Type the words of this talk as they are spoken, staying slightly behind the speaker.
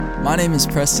My name is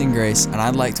Preston Grace, and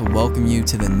I'd like to welcome you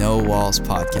to the No Walls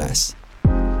podcast.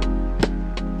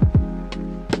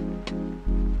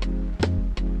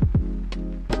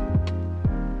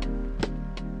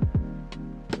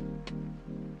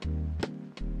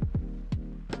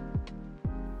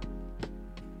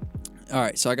 All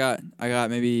right, so I got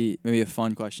maybe a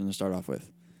fun question to start off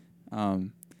with.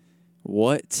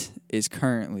 What is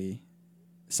currently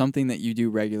something that you do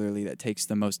regularly that takes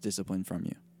the most discipline from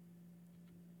you?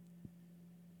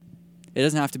 It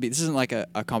doesn't have to be. This isn't like a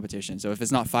competition. So if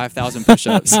it's not 5,000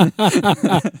 push-ups,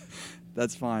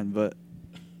 that's fine. But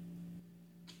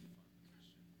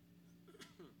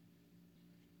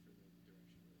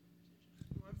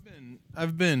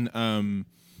I've been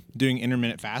doing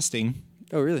intermittent fasting.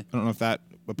 Oh, really? I don't know if that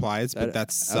applies, but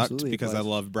that sucked because applies. I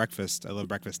love breakfast. I love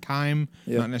breakfast time.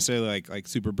 Yeah. Not necessarily like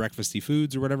super breakfasty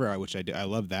foods or whatever, which I do. I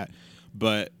love that.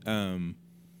 But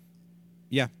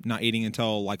yeah, not eating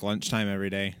until like lunchtime every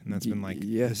day, and that's been like,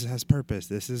 this has purpose.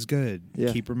 This is good.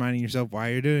 Yeah. Keep reminding yourself why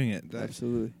you're doing it.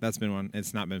 Absolutely. That's been one.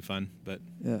 It's not been fun, but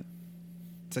Yeah.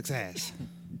 success.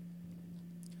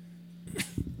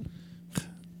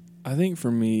 I think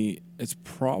for me, it's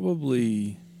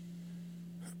probably.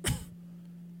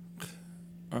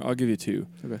 I'll give you two.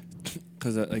 Okay.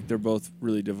 Because like they're both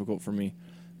really difficult for me.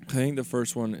 I think the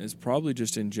first one is probably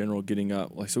just in general getting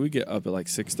up. Like, so we get up at like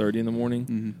 6:30 in the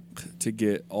morning to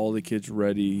get all the kids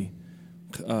ready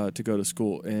to go to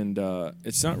school, and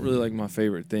it's not really like my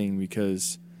favorite thing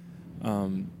because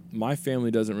my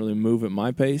family doesn't really move at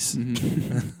my pace.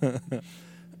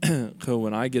 So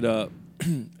when I get up,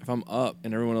 if I'm up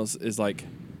and everyone else is like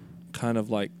kind of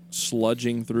like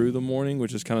sludging through the morning,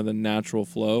 which is kind of the natural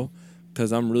flow.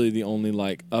 Because I'm really the only,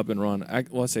 like, up and run. I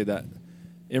say that.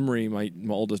 Emery, my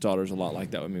oldest daughter, is a lot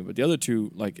like that with me. But the other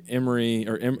two, like Emery,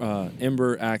 or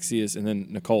Ember, Axius, and then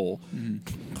Nicole,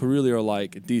 who really are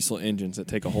like diesel engines that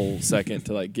take a whole second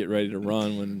to, like, get ready to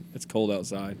run when it's cold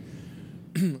outside.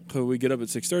 So we get up at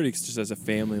 6:30 just as a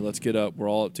family. Let's get up. We're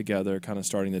all up together, kind of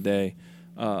starting the day.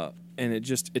 And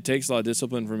it takes a lot of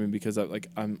discipline for me because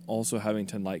I'm also having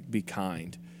to, like, be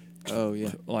kind. Oh,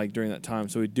 yeah. Like, during that time.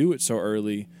 So we do it so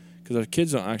early. Because our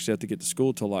kids don't actually have to get to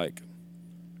school till like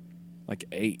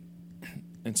 8,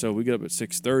 and so we get up at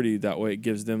 6:30. That way, it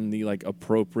gives them the like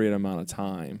appropriate amount of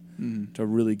time to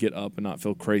really get up and not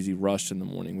feel crazy rushed in the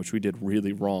morning, which we did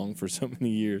really wrong for so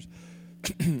many years.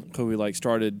 So we like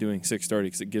started doing 6:30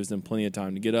 because it gives them plenty of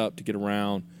time to get up, to get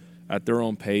around at their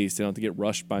own pace. They don't have to get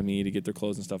rushed by me to get their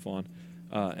clothes and stuff on,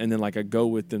 and then like I go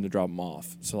with them to drop them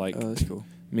off. So like, that's cool.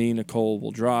 Me and Nicole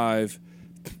will drive.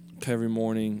 Every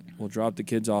morning, we'll drop the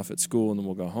kids off at school, and then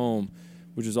we'll go home,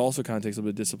 which is also kind of takes a bit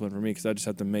of discipline for me because I just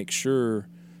have to make sure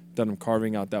that I'm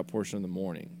carving out that portion of the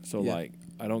morning. So, like,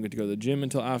 I don't get to go to the gym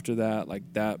until after that. Like,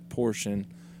 that portion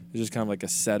is just kind of like a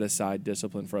set-aside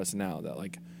discipline for us now that,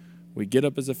 like, we get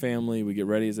up as a family, we get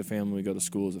ready as a family, we go to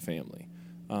school as a family.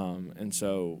 And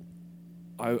so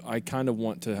I kind of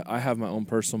want to – I have my own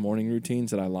personal morning routines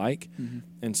that I like,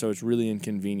 and so it's really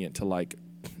inconvenient to, like,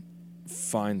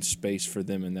 find space for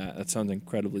them in that. That sounds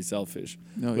incredibly selfish,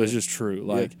 but it's just true.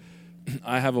 Like,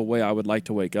 I have a way I would like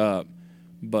to wake up,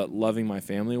 but loving my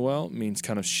family well means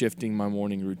kind of shifting my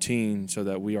morning routine so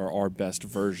that we are our best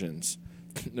versions.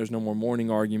 There's no more morning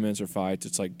arguments or fights.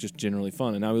 It's like just generally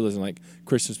fun. And now we listen to like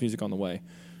Christmas music on the way.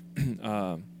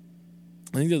 I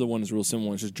think the other one is real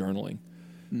simple. It's just journaling.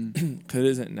 Because it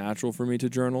isn't natural for me to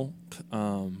journal.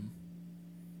 So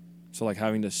like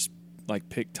having to like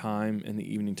pick time in the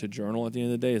evening to journal at the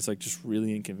end of the day is like just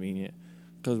really inconvenient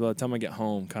because by the time I get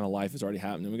home, kind of life is already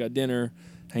happening. We got dinner,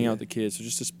 hang out with the kids, so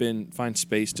just to find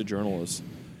space to journal is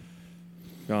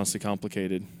honestly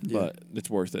complicated, but it's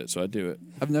worth it, so I do it.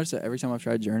 I've noticed that every time I've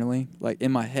tried journaling, like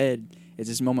in my head, it's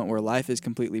this moment where life is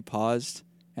completely paused,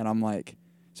 and I'm like,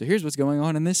 so here's what's going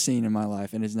on in this scene in my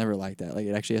life, and it's never like that. Like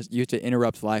it actually you have to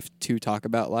interrupt life to talk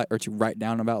about life or to write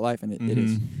down about life, and it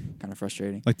is kind of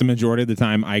frustrating. Like the majority of the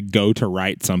time I go to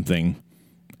write something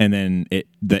and then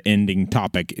the ending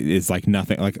topic is like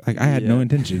nothing. Like I had no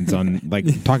intentions on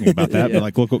like talking about that, but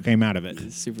like look what came out of it.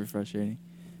 It's super frustrating.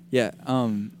 Yeah. So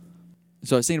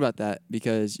I was thinking about that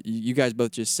because you guys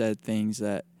both just said things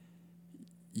that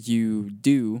you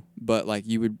do, but like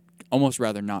you would almost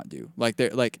rather not do.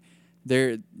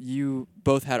 You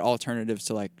both had alternatives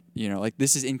to like, like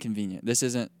this is inconvenient. This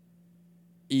isn't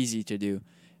easy to do.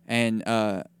 And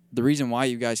the reason why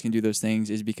you guys can do those things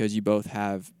is because you both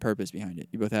have purpose behind it.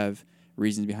 You both have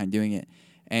reasons behind doing it.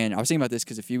 And I was thinking about this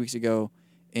because a few weeks ago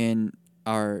in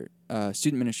our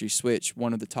student ministry switch,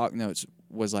 one of the talk notes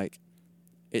was like,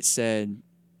 it said,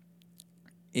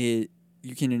 you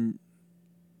can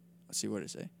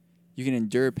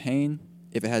endure pain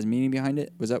if it has meaning behind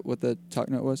it. Was that what the talk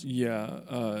note was?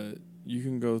 Yeah. You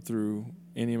can go through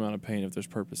any amount of pain if there's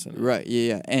purpose in it. Right.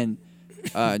 Yeah. And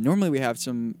normally we have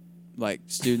some like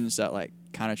students that like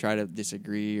kind of try to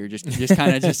disagree or just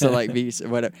kind of just to like be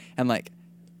whatever. And like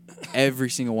every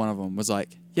single one of them was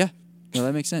like, yeah, no,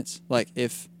 that makes sense. Like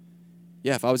if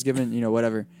I was given,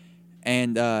 whatever.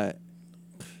 And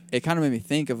it kind of made me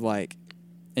think of like,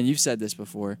 and you've said this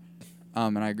before,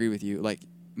 and I agree with you. Like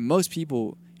most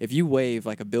people, if you wave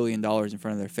like $1 billion in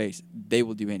front of their face, they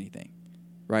will do anything,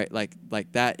 right? Like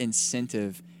that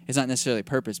incentive. It's not necessarily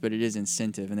purpose, but it is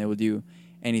incentive, and they will do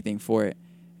anything for it.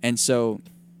 And so,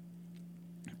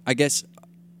 I guess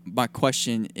my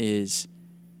question is,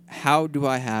 how do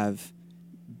I have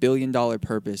 $1 billion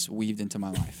purpose weaved into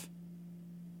my life?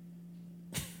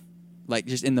 Like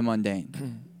just in the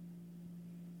mundane.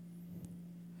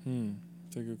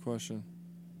 That's a good question.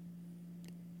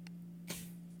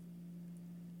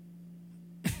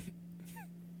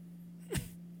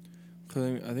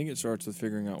 I think it starts with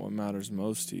figuring out what matters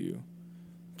most to you.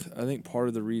 I think part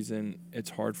of the reason it's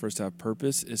hard for us to have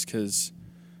purpose is because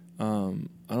I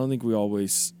don't think we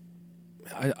always.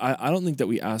 I don't think that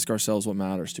we ask ourselves what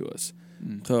matters to us.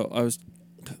 So I was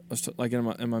like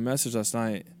in my message last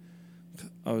night,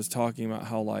 I was talking about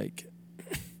how like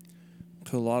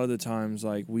a lot of the times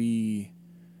like we'll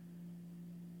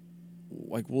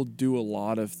do a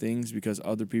lot of things because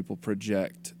other people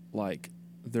project like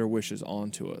their wishes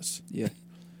onto us. Yeah.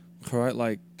 Right?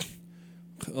 Like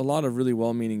a lot of really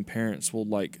well-meaning parents will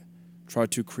like try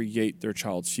to create their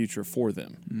child's future for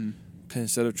them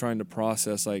instead of trying to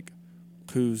process like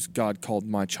who's God called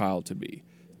my child to be.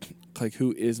 Like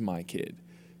who is my kid?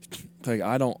 Like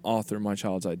I don't author my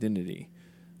child's identity.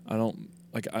 I don't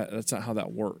that's not how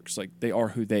that works. Like they are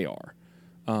who they are.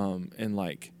 And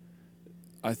like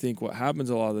I think what happens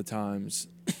a lot of the times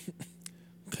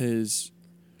is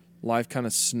life kind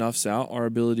of snuffs out our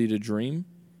ability to dream.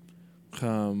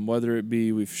 Whether it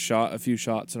be we've shot a few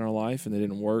shots in our life and they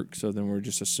didn't work, so then we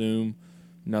just assume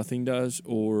nothing does,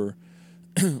 or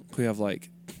we have like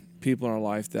people in our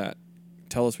life that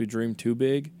tell us we dream too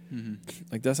big.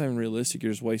 Like that's not even realistic.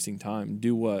 You're just wasting time.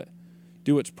 Do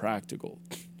what's practical.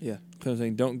 Yeah. Because I'm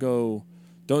saying don't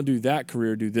do that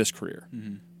career, do this career.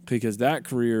 Because that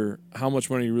career, how much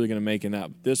money are you really going to make in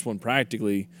that? This one,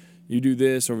 practically, you do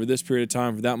this over this period of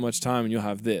time for that much time, and you'll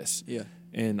have this. Yeah.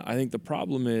 And I think the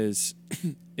problem is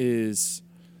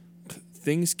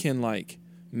things can like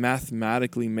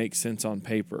mathematically make sense on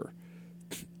paper,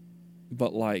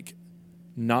 but like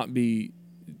not be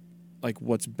like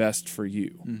what's best for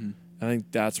you. I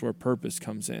think that's where purpose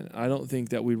comes in. I don't think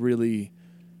that we really,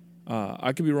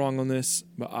 I could be wrong on this,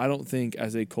 but I don't think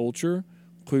as a culture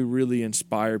we really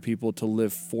inspire people to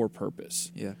live for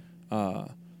purpose. Yeah.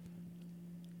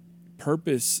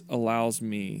 Purpose allows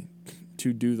me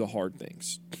to do the hard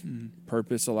things.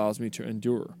 Purpose allows me to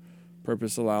endure.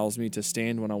 Purpose allows me to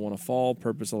stand when I want to fall.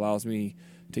 Purpose allows me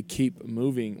to keep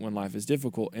moving when life is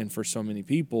difficult. And for so many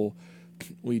people,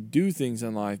 we do things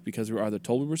in life because we were either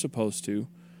told we were supposed to,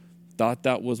 thought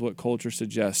that was what culture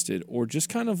suggested, or just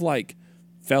kind of like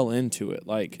fell into it.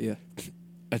 Like,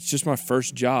 it's just my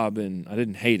first job and I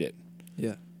didn't hate it.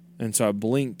 Yeah. And so I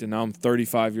blinked and now I'm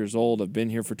 35 years old. I've been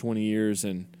here for 20 years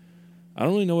and I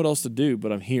don't really know what else to do,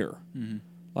 but I'm here.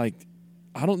 Like,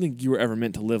 I don't think you were ever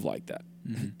meant to live like that.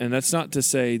 And that's not to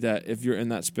say that if you're in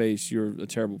that space, you're a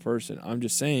terrible person. I'm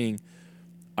just saying,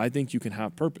 I think you can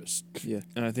have purpose. Yeah.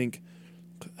 And I think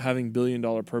having $1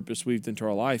 billion purpose weaved into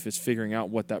our life is figuring out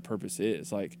what that purpose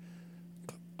is. Like,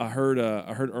 I heard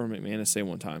Erwin McManus say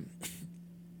one time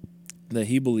that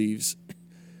he believes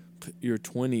your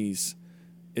 20s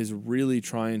is really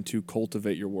trying to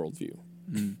cultivate your worldview.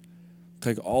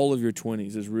 Like all of your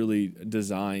 20s is really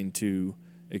designed to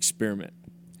experiment,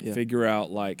 figure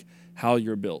out like how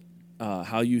you're built,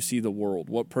 how you see the world,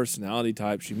 what personality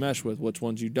types you mesh with, which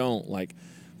ones you don't, like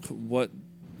what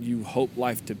you hope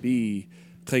life to be.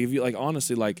 Like if you like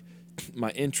honestly, like my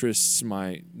interests,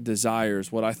 my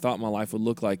desires, what I thought my life would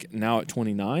look like now at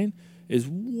 29 is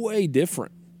way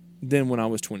different than when I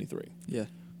was 23. Yeah.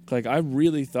 Like I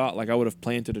really thought like I would have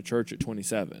planted a church at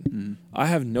 27. I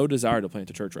have no desire to plant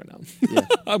a church right now. Yeah.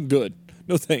 I'm good.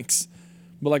 No thanks.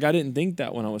 But like I didn't think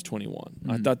that when I was 21.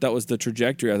 I thought that was the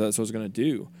trajectory I thought that's what I was going to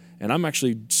do. And I'm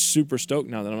actually super stoked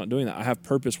now that I'm not doing that. I have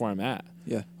purpose where I'm at.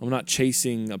 Yeah. I'm not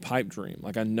chasing a pipe dream.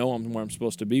 Like I know I'm where I'm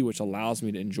supposed to be, which allows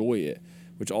me to enjoy it,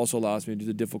 which also allows me to do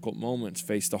the difficult moments,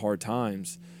 face the hard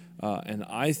times. And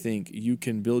I think you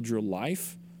can build your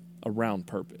life around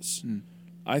purpose.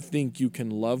 I think you can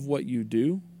love what you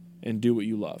do and do what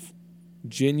you love.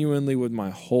 Genuinely, with my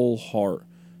whole heart,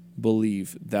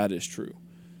 believe that is true.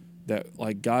 that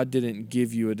like God didn't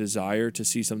give you a desire to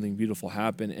see something beautiful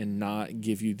happen and not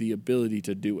give you the ability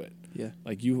to do it. Yeah.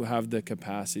 Like you have the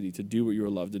capacity to do what you were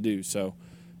loved to do. So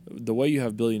the way you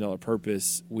have $1 billion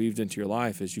purpose weaved into your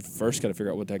life is you first got to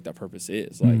figure out what the heck that purpose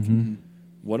is. Like,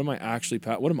 what am I actually,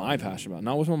 what am I passionate about?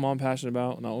 Not what's my mom passionate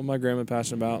about, not what my grandma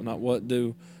passionate about, not what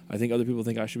do I think other people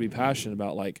think I should be passionate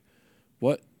about. Like,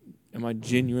 what am I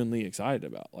genuinely excited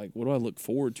about? Like, what do I look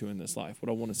forward to in this life? What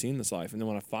do I want to see in this life? And then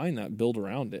when I find that, build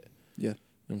around it. Yeah. You know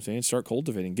what I'm saying? Start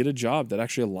cultivating. Get a job that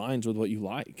actually aligns with what you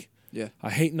like. Yeah. I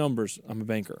hate numbers. I'm a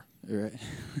banker. You're right.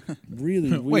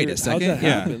 Really weird. Wait a second. How'd that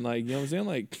happen? Like, you know what I'm saying?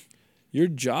 Like, your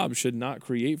job should not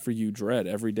create for you dread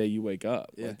every day you wake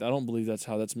up. Yeah. Like, I don't believe that's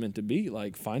how that's meant to be.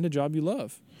 Like, find a job you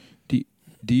love. Do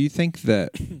you think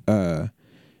that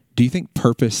do you think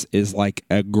purpose is like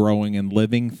a growing and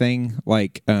living thing?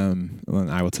 Like, well,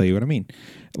 I will tell you what I mean.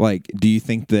 Like, do you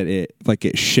think that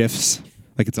it shifts?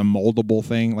 Like it's a moldable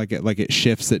thing. Like it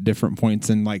shifts at different points.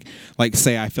 And like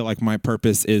say I feel like my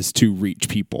purpose is to reach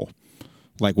people,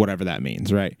 like whatever that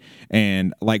means, right?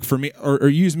 And like for me, or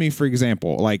use me for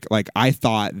example. Like I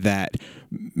thought that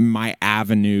my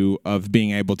avenue of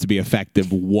being able to be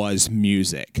effective was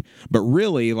music, but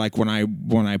really, like when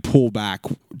I pull back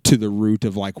to the root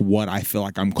of like what I feel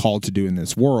like I'm called to do in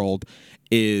this world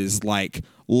is like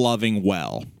loving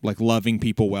well, like loving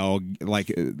people well,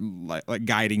 like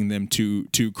guiding them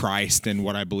to Christ and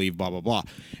what I believe, blah blah blah,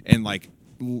 and like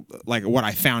what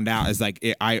I found out is like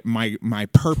my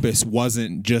purpose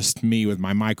wasn't just me with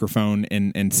my microphone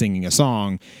and singing a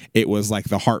song. It was like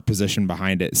the heart position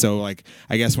behind it. So like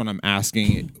I guess when I'm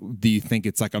asking, do you think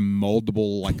it's like a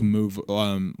moldable like move,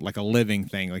 like a living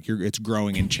thing, like it's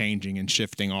growing and changing and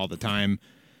shifting all the time?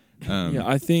 Yeah,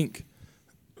 I think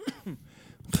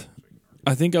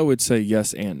I would say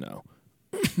yes and no.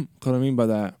 What I mean by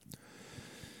that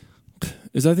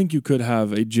is I think you could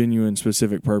have a genuine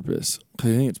specific purpose. I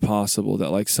think it's possible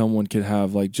that like someone could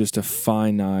have like just a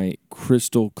finite,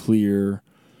 crystal clear,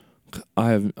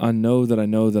 I know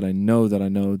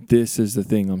this is the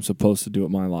thing I'm supposed to do with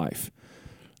my life.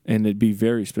 And it'd be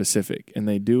very specific. And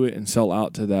they do it and sell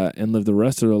out to that and live the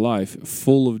rest of their life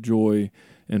full of joy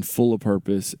and full of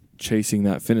purpose, chasing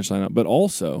that finish line up. But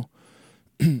also,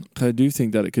 I do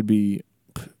think that it could be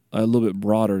a little bit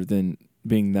broader than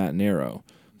being that narrow,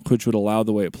 which would allow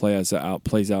the way it plays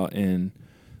out in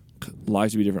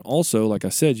lives to be different. Also, like I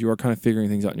said, you are kind of figuring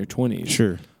things out in your 20s.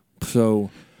 Sure. So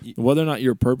whether or not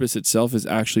your purpose itself is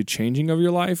actually changing of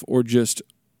your life or just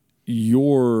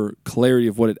your clarity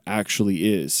of what it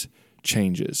actually is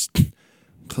changes.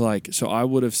 So I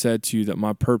would have said to you that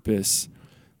my purpose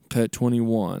at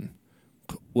 21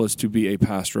 was to be a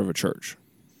pastor of a church.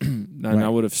 And Right. I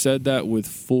would have said that with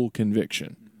full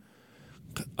conviction.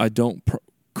 I don't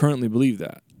currently believe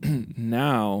that.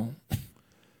 Now,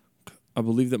 I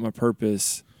believe that my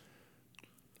purpose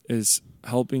is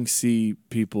helping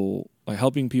people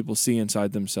see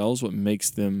inside themselves what makes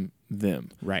them them.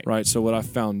 Right. Right. So what I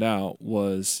found out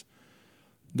was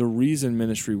the reason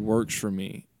ministry works for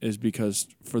me is because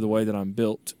for the way that I'm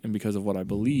built and because of what I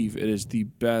believe, it is the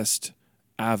best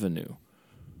avenue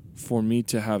for me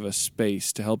to have a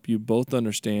space to help you both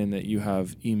understand that you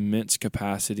have immense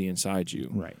capacity inside you,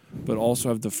 Right. but also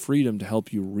have the freedom to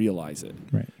help you realize it.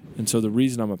 Right. And so the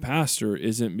reason I'm a pastor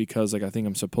isn't because like I think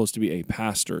I'm supposed to be a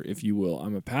pastor, if you will.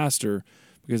 I'm a pastor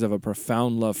because I have a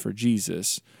profound love for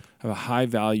Jesus. I have a high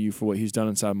value for what he's done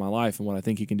inside my life and what I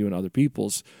think he can do in other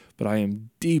people's. But I am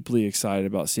deeply excited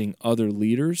about seeing other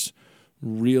leaders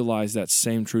realize that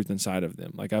same truth inside of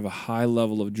them. Like I have a high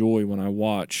level of joy when I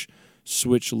watch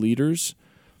Switch leaders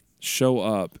show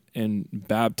up and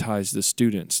baptize the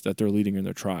students that they're leading in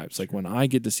their tribes. Like when I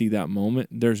get to see that moment,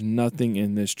 there's nothing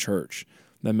in this church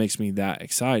that makes me that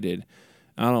excited.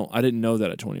 I didn't know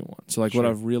that at 21. So like Sure. what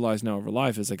I've realized now over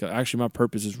life is like actually my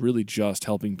purpose is really just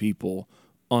helping people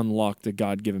unlock the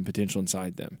God-given potential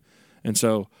inside them. And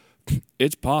so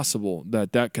it's possible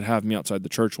that could have me outside the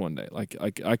church one day. Like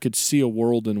I could see a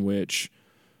world in which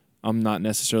I'm not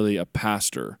necessarily a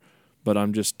pastor, but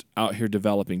I'm just out here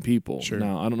developing people. Sure.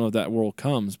 Now, I don't know if that world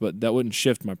comes, but that wouldn't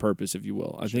shift my purpose, if you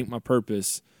will. I think my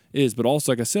purpose is, but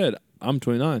also, like I said, I'm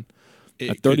 29.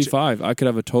 At 35, I could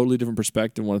have a totally different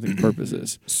perspective on what I think purpose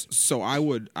is. So I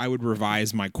would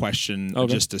revise my question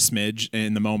Okay. just a smidge.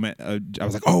 In the moment, I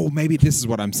was like, oh, maybe this is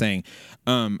what I'm saying.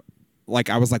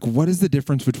 Like I was like, what is the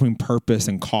difference between purpose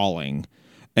and calling?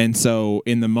 And so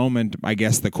in the moment, I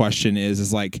guess the question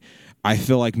is like, I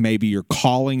feel like maybe your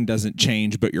calling doesn't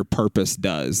change, but your purpose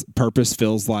does. Purpose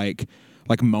feels like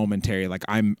like momentary. Like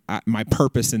my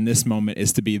purpose in this moment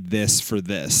is to be this for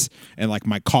this, and like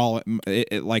my call,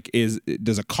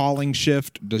 does a calling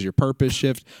shift? Does your purpose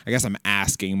shift? I guess I'm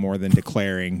asking more than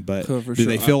declaring, but do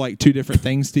they feel like two different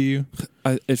things to you?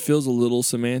 It feels a little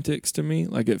semantics to me.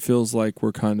 Like it feels like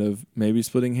we're kind of maybe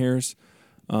splitting hairs.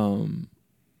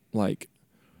 Like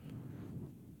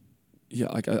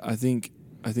I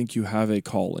think you have a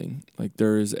calling. Like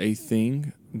there is a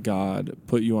thing God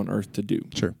put you on earth to do.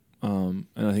 Sure. And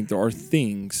I think there are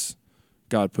things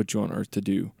God put you on earth to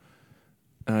do.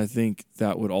 And I think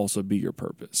that would also be your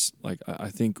purpose. Like I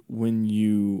think when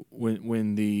the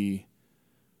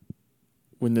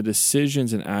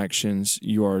decisions and actions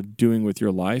you are doing with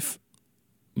your life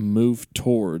move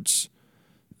towards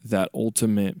that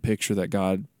ultimate picture that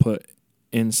God put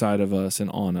inside of us and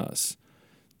on us,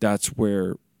 that's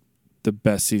where the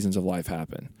best seasons of life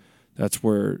happen. That's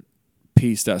where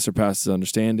peace that surpasses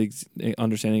understanding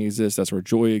exists. That's where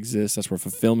joy exists. That's where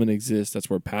fulfillment exists. That's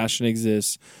where passion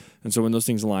exists. And so when those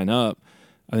things line up,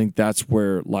 I think that's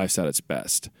where life's at its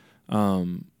best.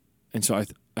 And so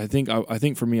I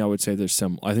think for me, I would say I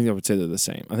think I would say they're the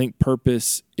same. I think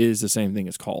purpose is the same thing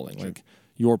as calling. Sure. Like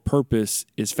your purpose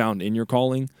is found in your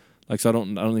calling. Like, so I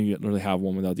don't think you really have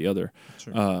one without the other.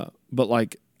 Sure. But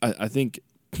like, I think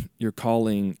your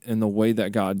calling and the way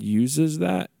that God uses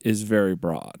that is very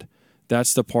broad.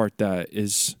 That's the part that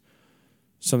is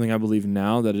something I believe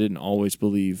now that I didn't always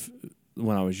believe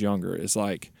when I was younger. It's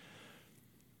like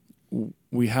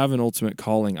we have an ultimate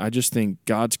calling. I just think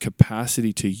God's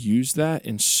capacity to use that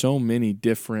in so many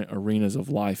different arenas of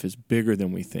life is bigger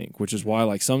than we think, which is why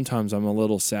like sometimes I'm a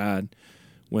little sad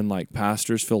when like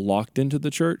pastors feel locked into the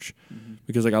church,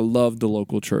 because like I love the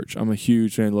local church. I'm a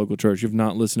huge fan of the local church. You've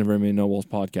not listened to very many No Walls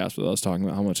podcasts with us talking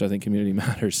about how much I think community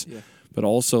matters, but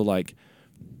also like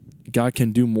God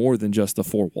can do more than just the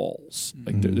four walls.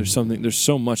 Like there's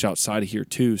so much outside of here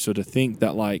too. So to think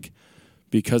that like,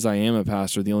 because I am a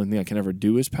pastor, the only thing I can ever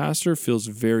do as pastor feels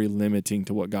very limiting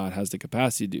to what God has the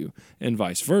capacity to do, and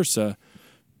vice versa.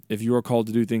 If you are called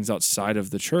to do things outside of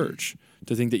the church,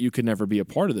 to think that you could never be a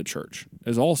part of the church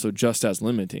is also just as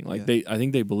limiting. Like I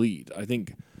think they bleed. I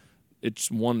think it's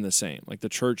one and the same. Like the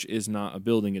church is not a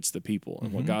building, it's the people.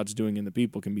 And what God's doing in the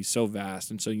people can be so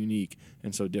vast and so unique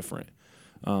and so different.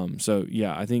 So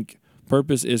yeah, I think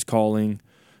purpose is calling.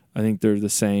 I think they're the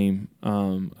same.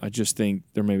 I just think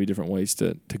there may be different ways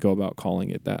to go about calling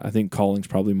it that. I think calling's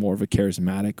probably more of a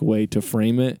charismatic way to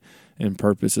frame it, and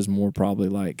purpose is more probably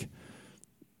like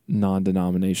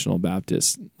non-denominational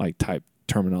Baptist like type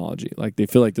terminology. Like they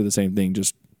feel like they're the same thing,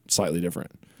 just slightly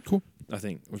different. Cool. I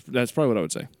think that's probably what I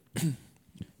would say.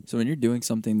 So when you're doing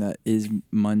something that is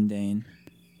mundane,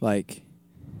 like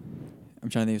I'm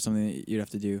trying to think of something that you'd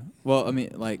have to do. Well, I mean,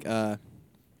 like I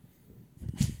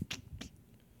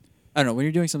don't know, when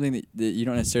you're doing something that you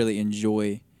don't necessarily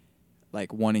enjoy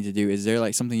like wanting to do, is there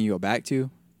like something you go back to?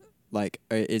 Like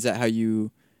is that how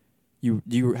you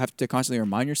have to constantly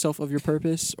remind yourself of your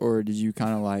purpose, or did you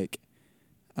kind of like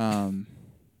let me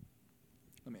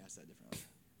ask that differently.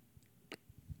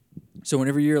 So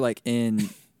whenever you're like in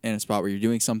a spot where you're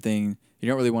doing something you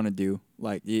don't really want to do,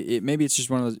 like maybe it's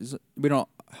just one of those, we don't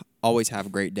always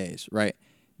have great days, right?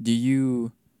 Do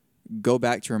you go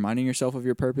back to reminding yourself of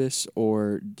your purpose,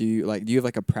 or do you have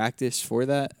like a practice for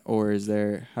that, or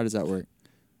how does that work?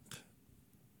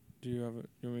 Do you have you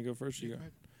want me to go first? You go.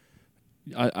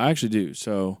 I actually do.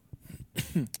 So,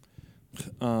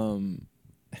 I'm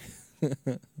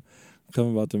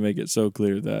about to make it so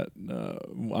clear that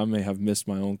I may have missed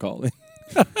my own calling.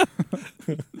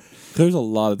 There's a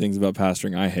lot of things about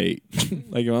pastoring I hate.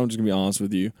 Like, I'm just gonna be honest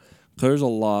with you. There's a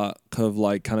lot of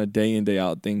like kind of day in day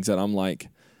out things that I'm like,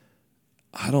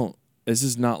 this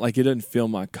is not like, it doesn't fill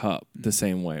my cup the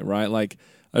same way, right? Like,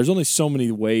 there's only so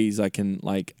many ways I can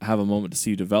like have a moment to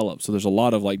see you develop. So there's a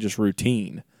lot of like just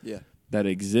routine that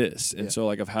exists. And so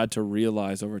like I've had to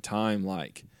realize over time,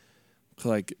 like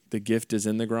the gift is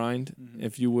in the grind,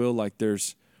 if you will. Like there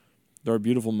are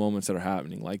beautiful moments that are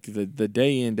happening. Like the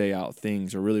day in, day out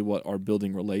things are really what are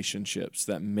building relationships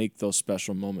that make those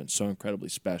special moments so incredibly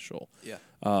special. Yeah.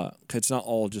 It's not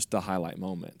all just the highlight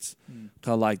moments.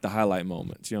 I like the highlight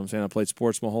moments. You know what I'm saying? I played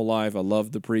sports my whole life. I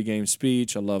love the pregame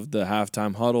speech. I love the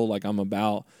halftime huddle. Like I'm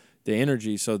about the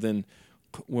energy. So then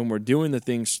when we're doing the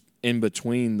things in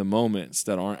between the moments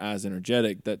that aren't as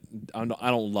energetic, that I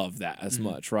don't love that as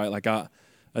much, right? Like a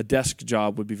desk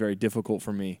job would be very difficult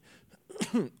for me.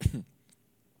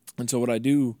 And so what I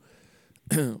do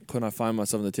when I find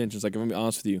myself in the tensions, like I'm going to be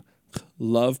honest with you,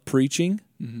 love preaching.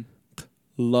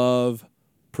 Love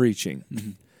preaching.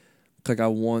 Mm-hmm. Like I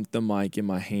want the mic in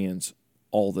my hands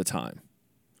all the time.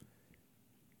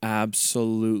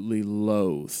 absolutely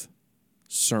loathe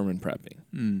sermon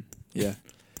prepping. Yeah.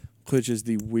 Which is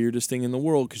the weirdest thing in the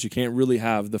world because you can't really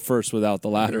have the first without the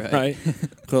latter, right?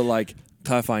 But like,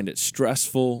 I find it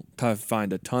stressful. I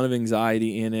find a ton of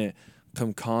anxiety in it.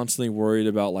 I'm constantly worried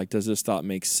about, like, does this thought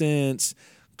make sense?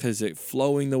 Is it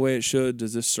flowing the way it should?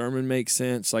 Does this sermon make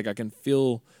sense? Like, I can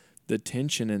feel the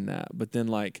tension in that. But then,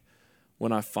 like,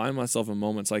 when I find myself in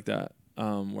moments like that,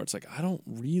 where it's like, I don't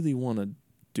really want to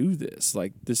do this.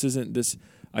 Like, this isn't this.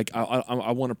 Like,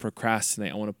 I want to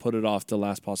procrastinate. I want to put it off to the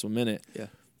last possible minute. Yeah.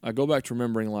 I go back to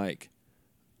remembering, like,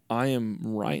 I am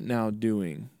right now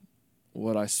doing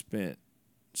what I spent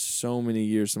so many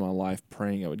years of my life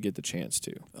praying I would get the chance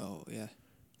to. Oh, yeah.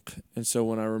 And so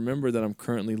when I remember that I'm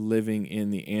currently living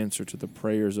in the answer to the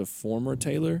prayers of former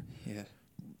Taylor, Yeah.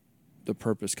 the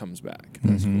purpose comes back.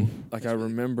 That's cool. Like, I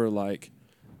remember, like,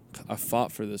 I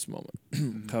fought for this moment.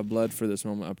 I bled for this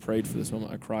moment. I prayed for this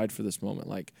moment. I cried for this moment.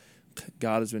 Like,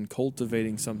 God has been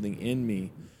cultivating something in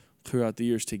me throughout the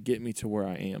years to get me to where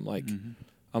I am. Like,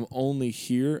 I'm only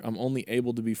here. I'm only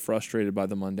able to be frustrated by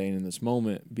the mundane in this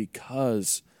moment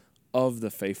because of the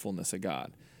faithfulness of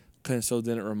God. And so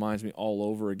then it reminds me all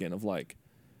over again of, like,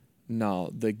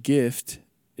 no, the gift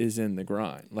is in the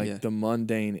grind. Like, the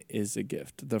mundane is a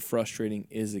gift. The frustrating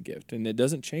is a gift. And it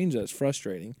doesn't change that it's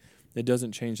frustrating. It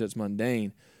doesn't change that it's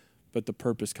mundane, but the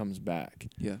purpose comes back.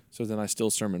 Yeah. So then I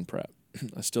still sermon prep.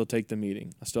 I still take the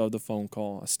meeting. I still have the phone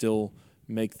call. I still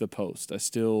make the post. I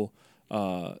still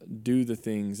do the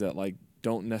things that, like,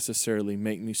 don't necessarily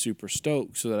make me super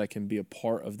stoked so that I can be a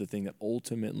part of the thing that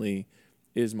ultimately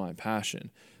is my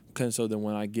passion. And so then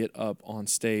when I get up on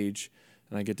stage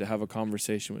and I get to have a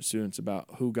conversation with students about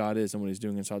who God is and what he's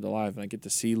doing inside their life, and I get to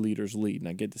see leaders lead, and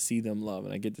I get to see them love,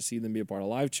 and I get to see them be a part of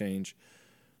life change,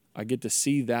 I get to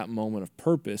see that moment of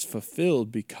purpose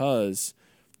fulfilled because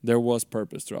there was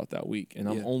purpose throughout that week. And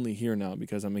I'm only here now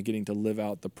because I'm getting to live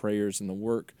out the prayers and the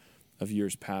work of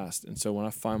years past. And so when I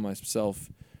find myself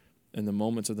in the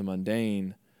moments of the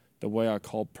mundane, the way I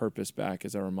call purpose back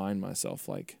is I remind myself,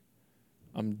 like,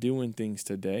 I'm doing things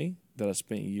today that I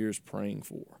spent years praying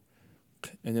for.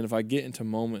 And then if I get into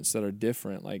moments that are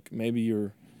different, like maybe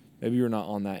you're not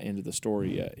on that end of the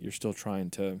story yet. You're still trying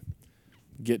to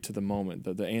get to the moment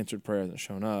that the answered prayer hasn't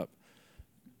shown up.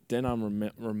 Then I'm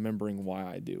remembering why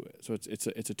I do it. So it's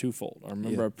a twofold. I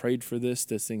remember I prayed for this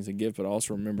thing's a gift, but I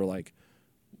also remember, like,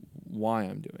 why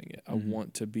I'm doing it. I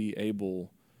want to be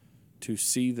able to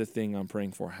see the thing I'm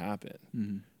praying for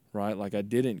happen, right? Like, I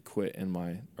didn't quit in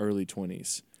my early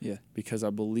 20s because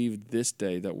I believed this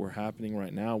day that we're happening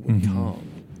right now would come.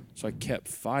 So I kept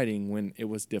fighting when it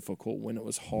was difficult, when it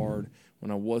was hard,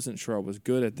 when I wasn't sure I was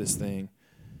good at this thing.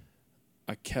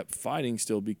 I kept fighting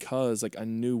still because, like, I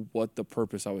knew what the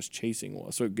purpose I was chasing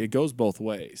was. So it goes both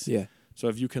ways. Yeah. So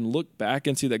if you can look back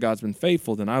and see that God's been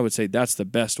faithful, then I would say that's the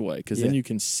best way, because then you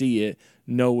can see it,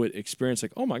 know it, experience,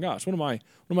 like, oh my gosh, what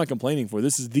am I complaining for?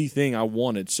 This is the thing I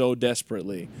wanted so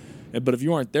desperately. But if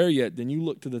you aren't there yet, then you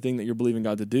look to the thing that you're believing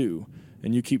God to do,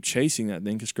 and you keep chasing that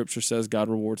thing, because Scripture says God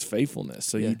rewards faithfulness.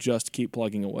 So you just keep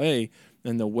plugging away,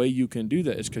 and the way you can do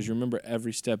that is because you remember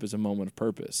every step is a moment of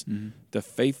purpose. The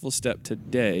faithful step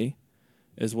today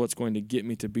is what's going to get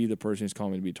me to be the person he's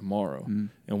calling me to be tomorrow.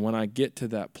 And when I get to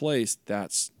that place,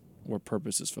 that's where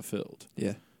purpose is fulfilled.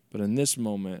 Yeah. But in this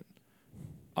moment,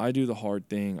 I do the hard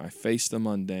thing. I face the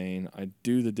mundane. I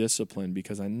do the discipline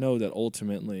because I know that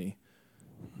ultimately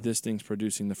this thing's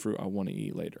producing the fruit I want to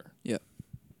eat later. Yeah.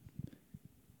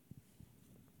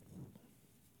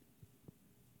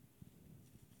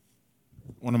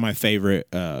 One of my favorite,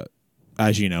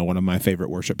 as you know, one of my favorite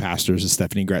worship pastors is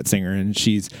Stephanie Gretzinger, and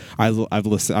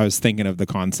I was thinking of the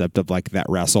concept of, like, that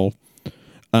wrestle,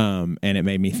 and it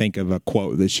made me think of a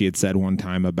quote that she had said one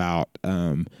time about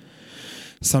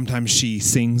sometimes she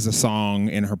sings a song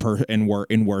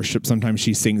in worship. Sometimes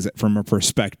she sings it from a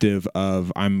perspective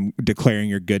of, I'm declaring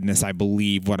your goodness. I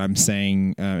believe what I'm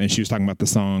saying. And she was talking about the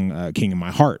song King of My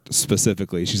Heart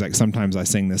specifically. She's like, sometimes I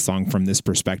sing this song from this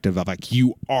perspective of, like,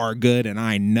 you are good and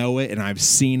I know it and I've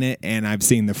seen it and I've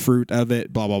seen the fruit of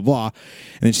it, blah, blah, blah.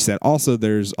 And then she said, also,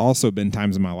 there's also been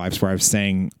times in my life where I've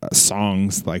sang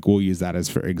songs, like, we'll use that as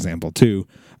for example too,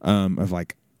 of,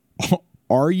 like,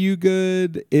 are you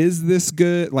good? Is this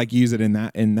good? Like, use it in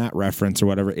that reference or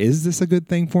whatever. Is this a good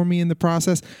thing for me in the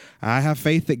process? I have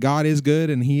faith that God is good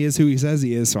and he is who he says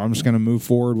he is. So I'm just going to move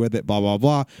forward with it, blah, blah,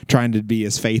 blah. Trying to be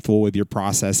as faithful with your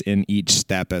process in each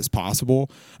step as possible.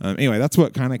 Anyway, that's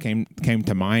what kind of came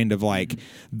to mind of, like,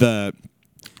 I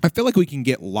feel like we can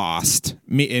get lost,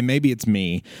 and maybe it's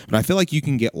me, but I feel like you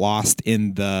can get lost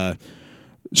in the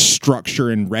structure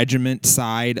and regiment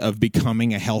side of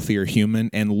becoming a healthier human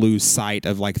and lose sight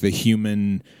of like the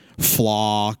human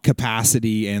flaw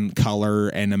capacity and color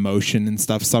and emotion and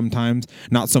stuff sometimes.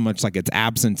 Not so much like it's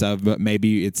absence of, but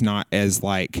maybe it's not as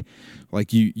like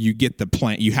you get the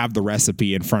plant, you have the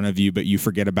recipe in front of you, but you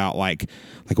forget about like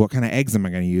what kind of eggs am I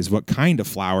going to use? What kind of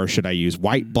flour should I use?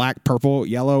 White, black, purple,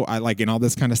 yellow, and all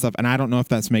this kind of stuff. And I don't know if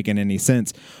that's making any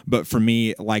sense, but for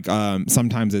me, like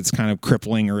sometimes it's kind of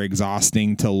crippling or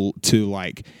exhausting to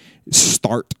like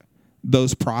start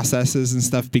those processes and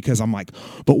stuff, because I'm like,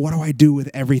 but what do I do with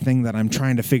everything that I'm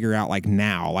trying to figure out like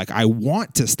now? Like I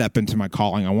want to step into my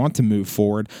calling. I want to move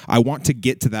forward. I want to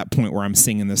get to that point where I'm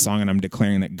singing this song and I'm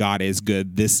declaring that God is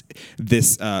good. This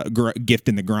gift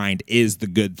in the grind is the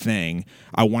good thing.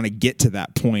 I want to get to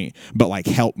that point, but like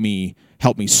help me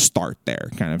start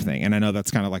there, kind of thing. And I know that's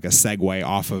kind of like a segue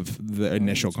off of the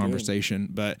initial conversation,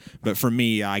 but for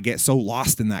me, I get so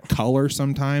lost in that color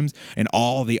sometimes and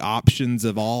all the options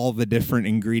of all the different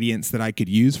ingredients that I could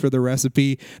use for the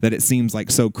recipe that it seems like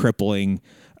so crippling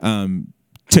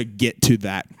to get to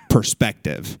that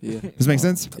perspective. Yeah. Does this make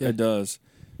sense? Yeah, it does.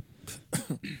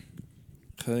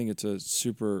 I think it's a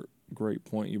super great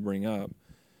point you bring up.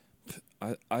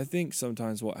 I think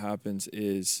sometimes what happens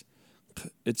is,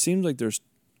 it seems like there's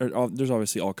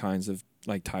obviously all kinds of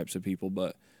like types of people,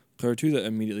 but there are two that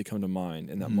immediately come to mind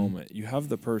in that moment. You have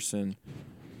the person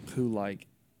who like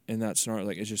in that scenario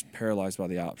like is just paralyzed by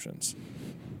the options.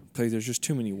 Like there's just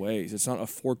too many ways. It's not a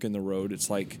fork in the road. It's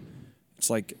like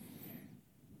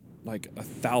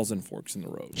 1,000 forks in the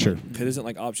road. Sure. It isn't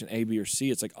like option A, B, or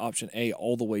C. It's like option A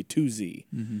all the way to Z.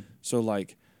 Mm-hmm. So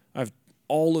like I have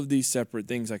all of these separate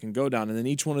things I can go down, and then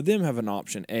each one of them have an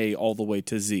option A all the way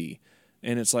to Z.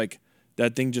 And it's like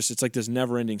that thing it's like this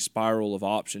never-ending spiral of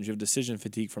options. You have decision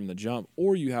fatigue from the jump,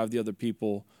 or you have the other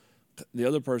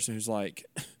person who's like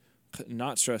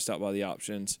not stressed out by the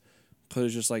options, but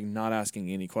is just like not asking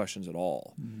any questions at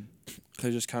all. Mm-hmm.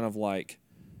 They're just kind of like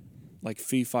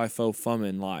fee-fi-fo-fum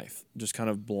in life, just kind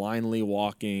of blindly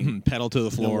walking. Pedal to the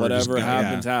floor. Whatever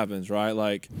happens, right?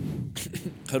 Like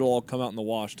it'll all come out in the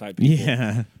wash type people.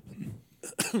 Yeah.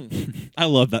 I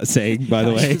love that saying, by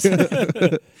the way.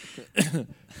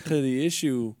 The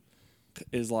issue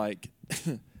is like,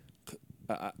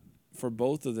 for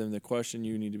both of them, the question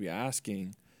you need to be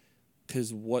asking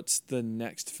is, what's the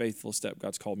next faithful step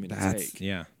God's called me to take?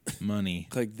 Yeah, money.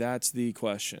 Like, that's the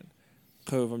question.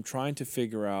 So if I'm trying to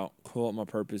figure out what my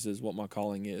purpose is, what my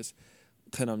calling is,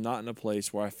 then I'm not in a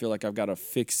place where I feel like I've got a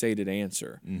fixated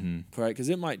answer, right? Because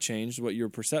it might change what your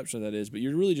perception of that is, but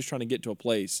you're really just trying to get to a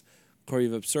place where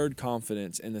you have absurd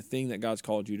confidence in the thing that God's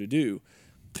called you to do.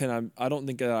 And I don't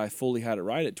think that I fully had it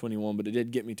right at 21, but it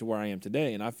did get me to where I am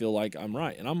today, and I feel like I'm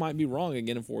right. And I might be wrong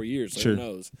again in 4 years, so sure. Who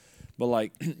knows? But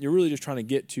like, you're really just trying to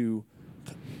get to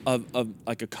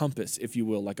like a compass, if you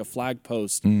will, like a flag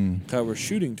post that we're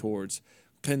shooting towards.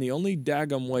 And the only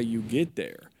daggum way you get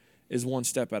there is one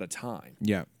step at a time.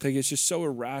 Yeah. Like, it's just so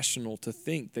irrational to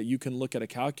think that you can look at a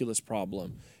calculus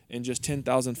problem and just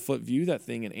 10,000 foot view that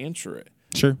thing and answer it.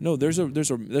 Sure. No, there's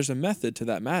a method to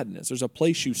that madness. There's a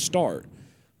place you start.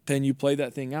 And you play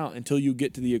that thing out until you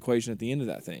get to the equation at the end of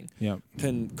that thing. Yeah.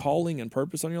 And calling and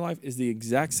purpose on your life is the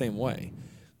exact same way.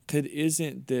 It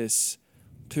isn't this,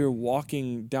 you're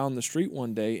walking down the street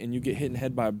one day and you get hit in the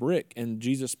head by a brick and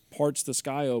Jesus parts the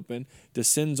sky open,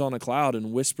 descends on a cloud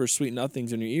and whispers sweet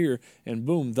nothings in your ear, and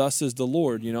boom, thus is the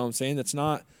Lord. You know what I'm saying? It's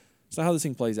not how this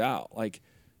thing plays out. Like,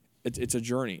 it's a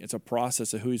journey. It's a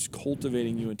process of who He's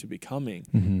cultivating you into becoming.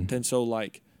 Mm-hmm. And so,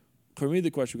 like, for me,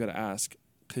 the question we got to ask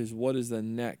is, what is the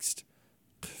next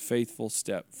faithful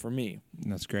step for me?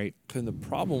 That's great. And the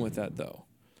problem with that, though,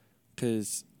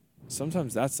 because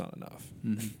sometimes that's not enough.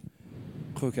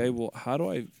 Mm-hmm. Okay, well, how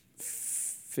do I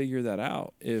figure that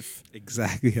out if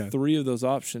three of those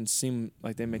options seem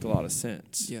like they make a lot of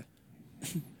sense? Yeah.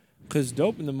 Because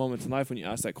dope in the moments in life when you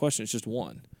ask that question, it's just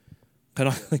one. And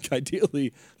I think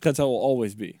ideally, that's how it will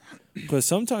always be. Because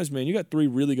sometimes, man, you got three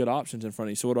really good options in front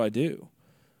of you, so what do?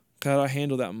 How do I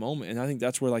handle that moment? And I think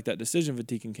that's where like that decision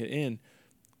fatigue can get in.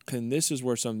 And this is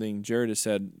where something Jared has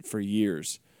said for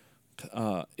years.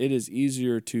 It is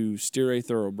easier to steer a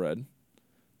thoroughbred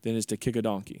than it is to kick a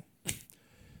donkey.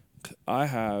 I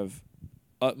have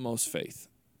utmost faith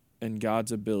in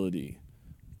God's ability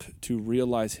to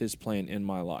realize His plan in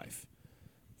my life.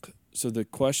 So the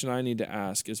question I need to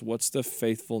ask is, what's the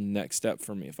faithful next step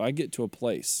for me? If I get to a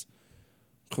place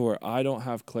where I don't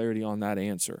have clarity on that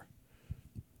answer,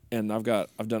 and I've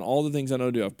done all the things I know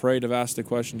to do. I've prayed, I've asked the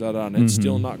questions, and it's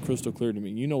still not crystal clear to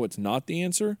me. You know what's not the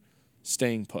answer?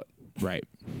 Staying put. Right.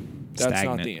 That's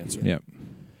stagnant. Not the answer. Yep.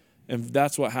 And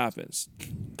that's what happens.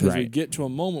 Because we Right. get to a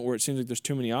moment where it seems like there's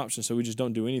too many options, so we just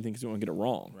don't do anything because we want to get it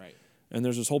wrong. Right. And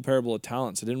there's this whole parable of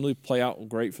talents. It didn't really play out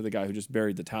great for the guy who just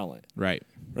buried the talent. Right.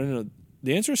 Right? No,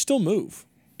 the answer is still move.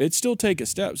 It's still take a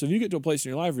step. So if you get to a place in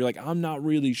your life where you're like, I'm not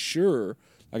really sure,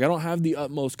 like I don't have the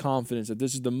utmost confidence that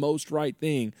this is the most right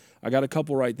thing, I got a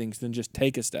couple right things, then just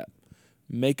take a step.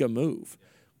 Make a move.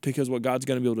 Because what God's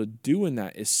going to be able to do in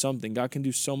that is something. God can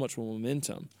do so much with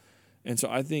momentum. And so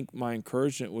I think my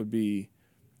encouragement would be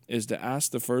is to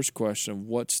ask the first question,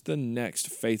 what's the next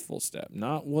faithful step?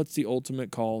 Not what's the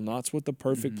ultimate call, not what the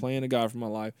perfect plan of God for my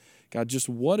life. God, just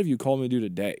what have you called me to do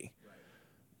today?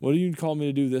 What do you call me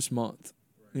to do this month?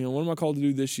 You know, what am I called to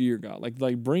do this year, God?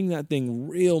 Like bring that thing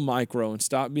real micro and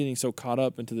stop being so caught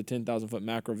up into the 10,000-foot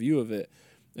macro view of it.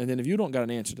 And then if you don't got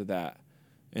an answer to that,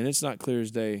 and it's not clear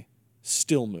as day,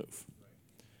 still move.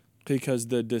 Because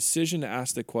the decision to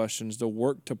ask the questions, the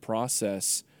work to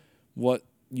process what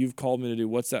you've called me to do,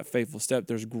 what's that faithful step,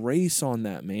 there's grace on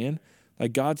that, man.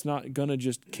 Like God's not going to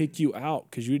just kick you out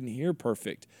because you didn't hear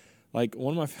perfect. Like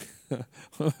one of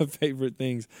my favorite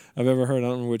things I've ever heard, I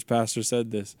don't remember which pastor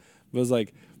said this, but it was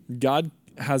like, God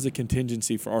has a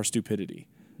contingency for our stupidity.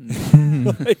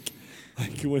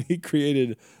 like when he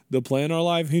created the plan in our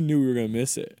life, he knew we were going to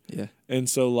miss it. Yeah. And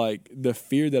so like the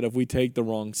fear that if we take the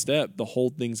wrong step, the whole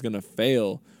thing's going to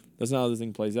fail. That's not how this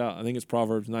thing plays out. I think it's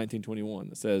Proverbs 19:21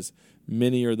 that says,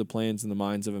 many are the plans in the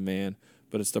minds of a man,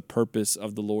 but it's the purpose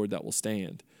of the Lord that will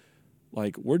stand.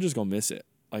 Like we're just going to miss it.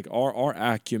 Like our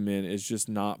acumen is just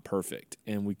not perfect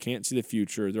and we can't see the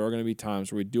future. There are going to be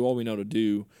times where we do all we know to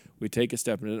do. We take a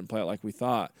step and it didn't play out like we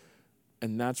thought.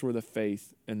 And that's where the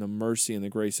faith and the mercy and the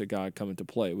grace of God come into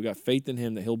play. We got faith in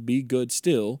him that he'll be good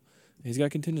still. And he's got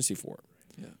contingency for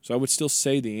it. Yeah. So I would still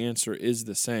say the answer is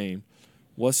the same.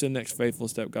 What's the next faithful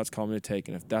step God's called me to take?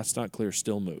 And if that's not clear,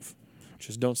 still move.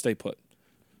 Just don't stay put.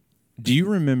 Do you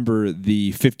remember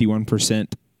the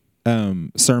 51%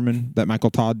 sermon that Michael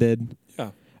Todd did?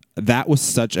 Yeah. That was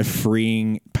such a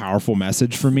freeing, powerful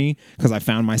message for me because I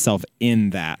found myself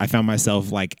in that. I found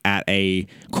myself like at a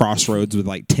crossroads with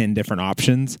like 10 different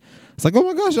options. It's like, oh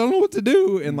my gosh, I don't know what to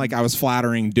do. And like I was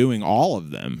flattering doing all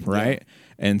of them, right? Yeah.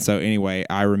 And so anyway,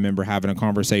 I remember having a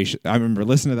conversation. I remember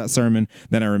listening to that sermon.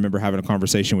 Then I remember having a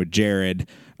conversation with Jared,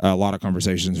 a lot of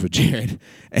conversations with Jared,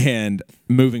 and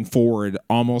moving forward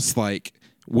almost like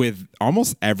with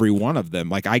almost every one of them.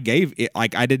 Like I gave it,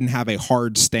 like I didn't have a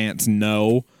hard stance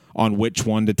no on which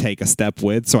one to take a step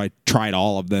with. So I tried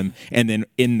all of them. And then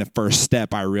in the first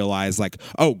step, I realized like,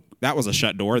 oh, that was a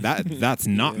shut door. That's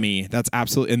not me. That's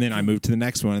absolutely. And then I moved to the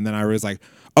next one. And then I was like,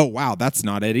 oh, wow, that's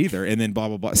not it either. And then blah,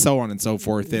 blah, blah, so on and so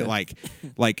forth. It like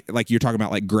you're talking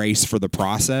about like grace for the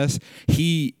process.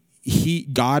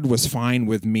 God was fine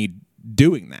with me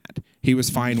doing that. He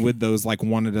was fine with those like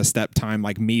one at a step time,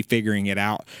 like me figuring it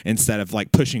out instead of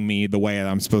like pushing me the way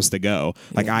I'm supposed to go.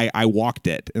 Like I walked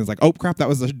it. And it's like, oh crap, that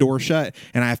was the door shut.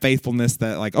 And I have faithfulness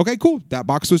that like, okay, cool. That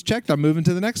box was checked. I'm moving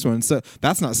to the next one. So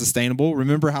that's not sustainable.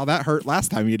 Remember how that hurt last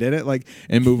time you did it, like,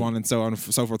 and move on and so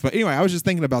so forth. But anyway, I was just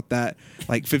thinking about that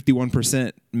like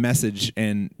 51% message,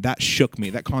 and that shook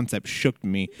me. That concept shook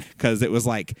me because it was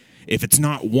like, if it's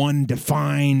not one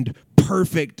defined,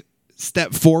 perfect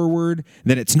step forward,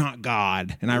 then it's not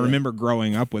God. And I remember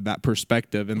growing up with that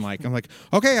perspective, and like I'm like,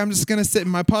 okay, I'm just gonna sit in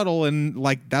my puddle and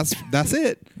like that's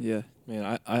it. Yeah,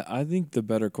 man. I think the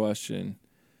better question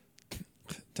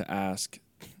to ask,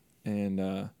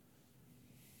 and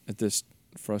if this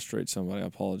frustrates somebody, I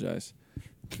apologize,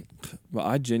 but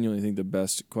I genuinely think the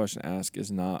best question to ask is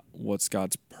not what's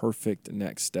God's perfect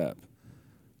next step.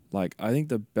 Like I think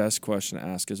the best question to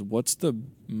ask is what's the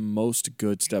most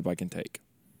good step I can take.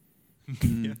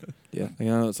 Yeah. I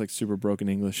know it's like super broken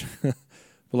English, but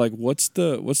like, what's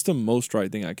the most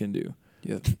right thing I can do?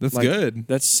 Yeah, that's like, good.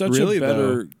 That's such really, a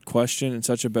better question and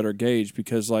such a better gauge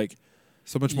because like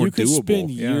so much more you could doable. spend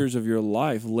years of your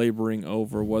life laboring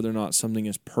over whether or not something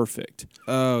is perfect.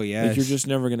 Oh yeah, like, you're just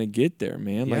never gonna get there,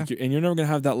 man. Yeah. Like, and you're never gonna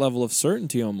have that level of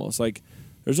certainty. Almost like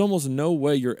there's almost no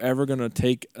way you're ever gonna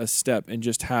take a step and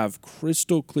just have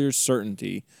crystal clear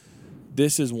certainty.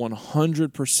 This is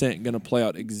 100% going to play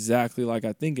out exactly like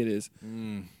I think it is.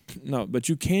 No, but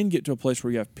you can get to a place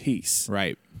where you have peace.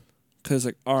 Right. Because,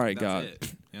 like, all right, God,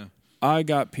 yeah. I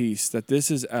got peace that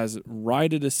this is as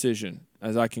right a decision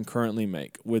as I can currently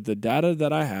make. With the data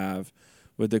that I have,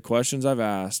 with the questions I've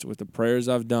asked, with the prayers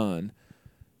I've done,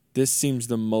 this seems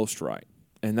the most right.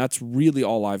 And that's really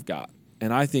all I've got.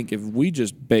 And I think if we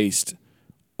just based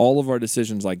all of our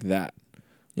decisions like that,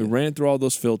 we ran through all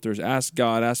those filters, asked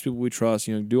God, asked people we trust,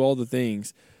 do all the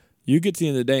things. You get to the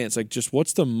end of the day, and it's like, just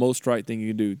what's the most right thing you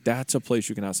can do? That's a place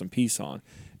you can have some peace on.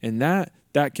 And that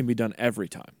can be done every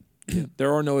time.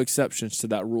 There are no exceptions to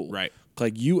that rule. Right.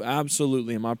 Like you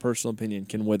absolutely, in my personal opinion,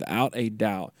 can without a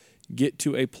doubt get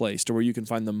to a place to where you can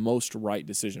find the most right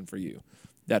decision for you.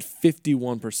 That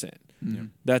 51%.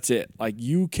 That's it. Like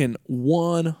you can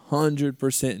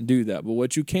 100% do that. But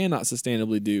what you cannot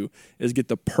sustainably do is get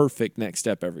the perfect next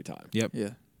step every time. Yep.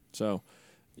 Yeah. So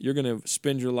you're going to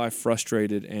spend your life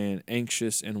frustrated and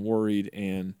anxious and worried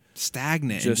and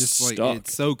Stagnant. just and just stuck like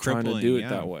it's so crippling. trying to do it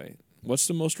that way. What's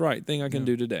the most right thing I can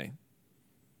do today?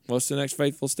 What's the next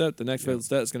faithful step? The next faithful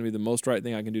step is going to be the most right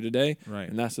thing I can do today. Right.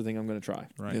 And that's the thing I'm going to try.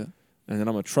 Right. Yeah. And then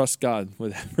I'm going to trust God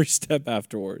with every step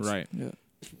afterwards. Right. Yeah.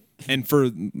 And for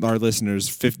our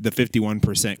listeners, the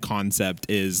 51% concept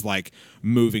is like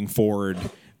moving forward.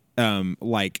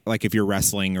 Like if you're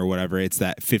wrestling or whatever, it's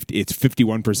that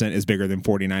 51% is bigger than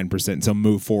 49%. So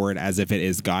move forward as if it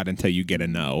is God until you get a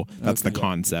no. That's the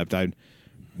concept.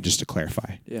 Just to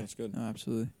clarify. Yeah. That's good. No,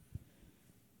 absolutely.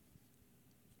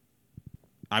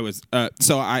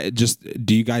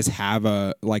 Do you guys have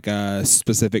a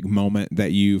specific moment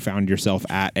that you found yourself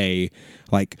at a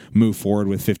like move forward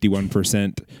with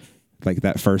 51%, like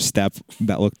that first step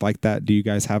that looked like that? Do you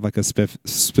guys have like a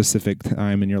specific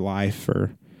time in your life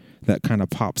or that kind of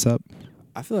pops up?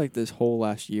 I feel like this whole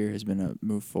last year has been a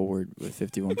move forward with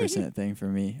 51% thing for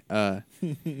me.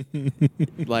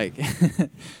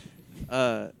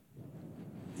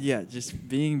 Yeah, just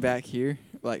being back here,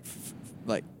 like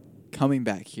coming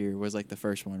back here was like the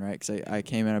first one, right? Because I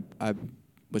came in, I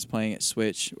was playing at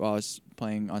Switch while I was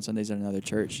playing on Sundays at another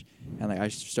church, and like I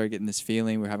started getting this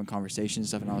feeling. We're having conversations and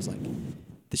stuff, and I was like,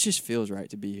 this just feels right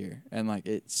to be here. And like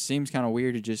it seems kind of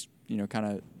weird to just kind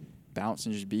of bounce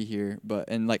and just be here,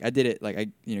 and like I did it, like I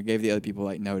gave the other people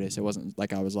like notice. It wasn't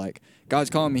like I was like, God's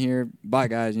calling me here, bye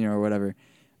guys, or whatever.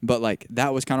 But like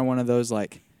that was kind of one of those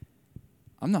like,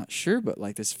 I'm not sure, but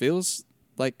like this feels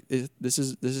like this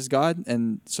is God,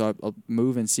 and so I'll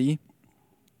move and see,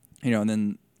 and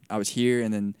then I was here,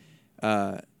 and then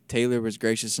Taylor was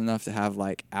gracious enough to have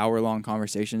like hour-long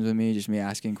conversations with me, just me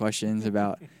asking questions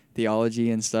about theology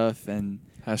and stuff, and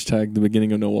Hashtag the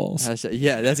beginning of No Walls.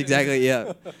 yeah, that's exactly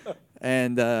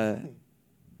and I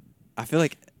feel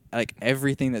like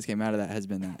everything that's came out of that has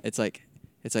been that. It's like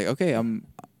okay,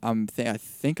 I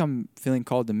think I'm feeling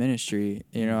called to ministry,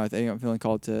 I think I'm feeling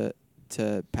called to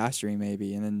pastoring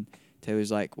maybe. And then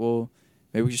Taylor's like, well,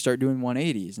 maybe we should start doing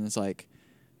 180s. And it's like,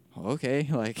 okay,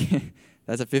 like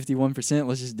that's a 51%.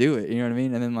 Let's just do it. You know what I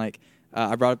mean? And then like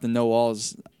I brought up the No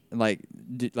Walls, like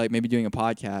maybe doing a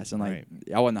podcast, and like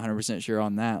I wasn't 100% sure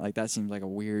on that. Like that seems like a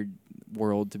weird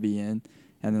world to be in.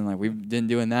 And then like we've been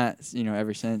doing that,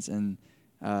 ever since. And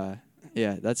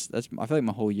yeah, that's I feel like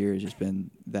my whole year has just been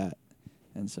that.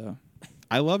 And so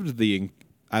I loved the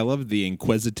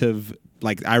inquisitive.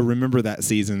 Like I remember that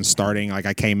season starting. Like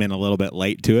I came in a little bit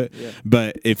late to it,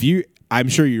 but I'm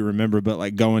sure you remember. But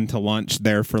like going to lunch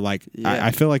there for like I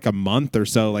feel like a month or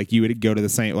so. Like you would go to the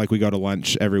same. Like we go to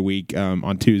lunch every week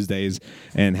on Tuesdays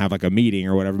and have like a meeting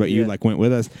or whatever. But you like went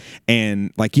with us,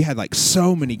 and like you had like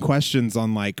so many questions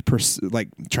on like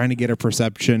trying to get a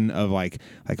perception of like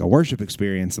a worship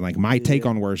experience and like my take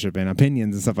on worship and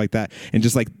opinions and stuff like that. And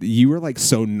just like you were like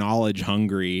so knowledge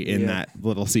hungry in that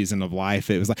little season of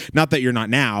life. It was like not that you're not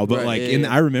now, but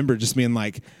I remember just being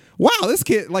like, wow, this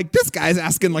guy's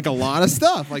asking like a lot of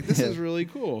stuff. Like this is really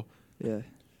cool. Yeah.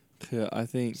 I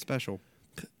think special.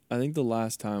 I think the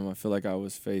last time I feel like I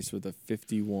was faced with a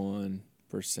 51%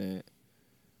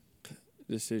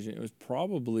 decision, it was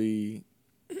probably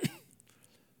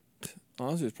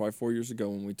honestly, it was probably 4 years ago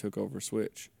when we took over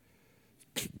Switch.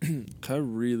 I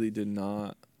really did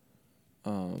not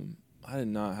I did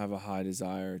not have a high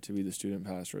desire to be the student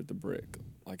pastor at the Brick,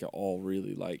 like at all,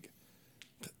 really. Like,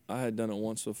 I had done it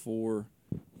once before,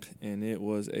 and it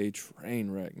was a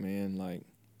train wreck, man. Like,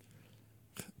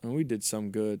 and we did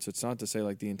some good, so it's not to say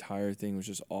like the entire thing was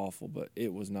just awful, but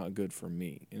it was not good for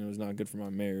me, and it was not good for my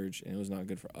marriage, and it was not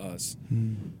good for us.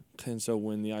 And so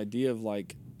when the idea of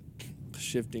like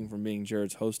shifting from being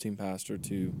Jared's host team pastor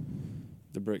to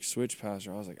the Brick Switch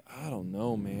pastor, I was like, I don't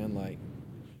know, man. Like,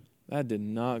 that did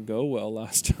not go well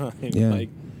last time. Like,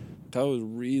 I was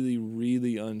really,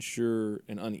 really unsure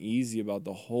and uneasy about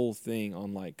the whole thing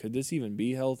on, like, could this even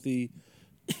be healthy?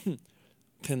 I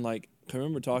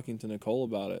remember talking to Nicole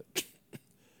about it.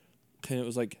 And it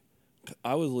was like,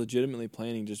 I was legitimately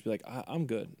planning just to be like, I'm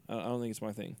good. I don't think it's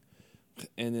my thing.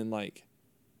 And then, like,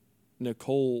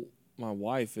 Nicole, my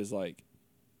wife, is like,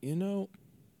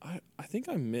 I think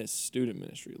I miss student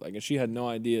ministry. Like, and she had no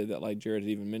idea that, like, Jared had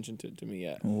even mentioned it to me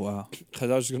yet. Oh, wow. Because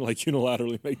I was just going to, like,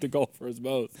 unilaterally make the call for us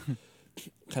both.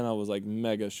 And I was, like,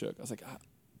 mega shook. I was like,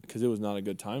 because it was not a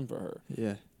good time for her.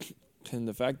 Yeah. And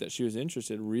the fact that she was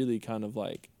interested really kind of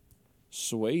like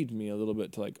swayed me a little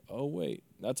bit to like, oh wait,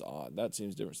 that's odd. That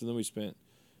seems different. So then we spent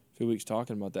a few weeks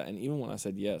talking about that. And even when I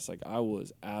said yes, like I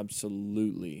was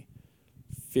absolutely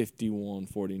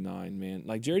 51-49, man.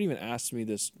 Like Jared even asked me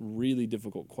this really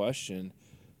difficult question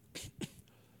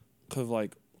of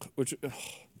like, which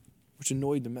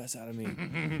annoyed the mess out of me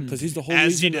because he's the whole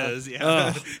As reason he does,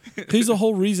 yeah. he's the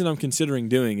whole reason I'm considering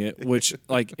doing it, which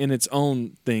like in its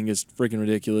own thing is freaking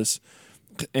ridiculous.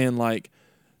 And like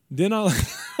then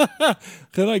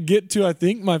can I get to I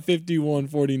think my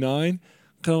 51-49 kind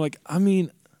of like, I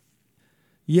mean,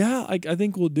 yeah, I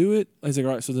think we'll do it. I was like,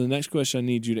 all right, so the next question I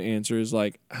need you to answer is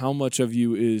like, how much of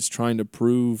you is trying to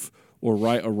prove or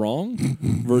right a wrong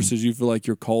versus you feel like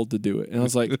you're called to do it? And I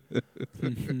was like,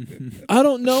 I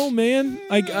don't know, man.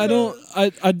 Like I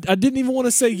didn't even want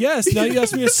to say yes. Now you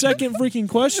asked me a second freaking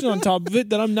question on top of it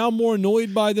that I'm now more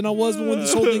annoyed by than I was when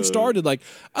this whole thing started. Like,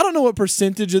 I don't know what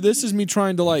percentage of this is me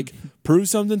trying to like prove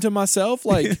something to myself.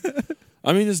 Like,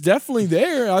 I mean, it's definitely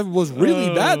there. I was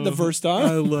really bad the first time.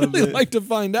 I love really it. Like to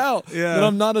find out that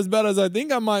I'm not as bad as I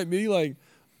think I might be. Like,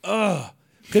 because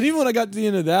even when I got to the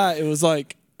end of that, it was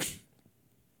like,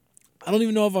 I don't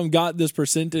even know if I'm got this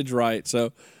percentage right. So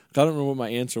I don't remember what my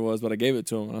answer was, but I gave it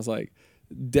to him. And I was like,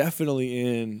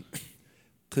 definitely in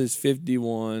his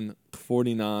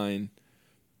 51-49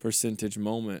 percentage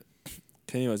moment.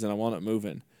 Anyways, and I wound up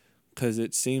moving because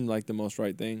it seemed like the most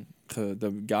right thing.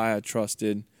 The guy I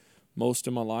trusted most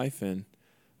of my life and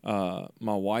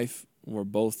my wife were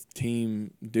both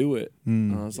team do it.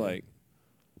 And I was like,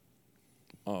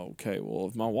 oh, okay, well,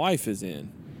 if my wife is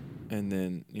in and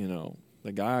then, you know,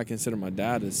 the guy I consider my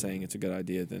dad is saying it's a good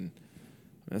idea, then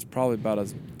that's probably about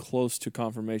as close to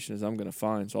confirmation as I'm going to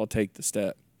find. So I'll take the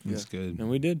step. That's good. And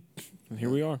we did. And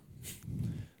here we are.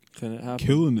 And it happened.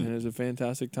 Killing it. And it was a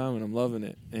fantastic time, and I'm loving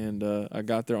it. And I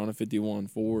got there on a 51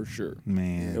 for sure.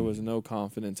 Man. There was no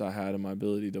confidence I had in my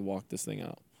ability to walk this thing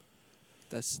out.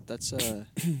 That's I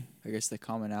guess the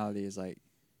commonality is like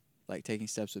taking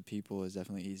steps with people is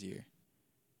definitely easier.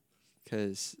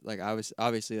 Because like I was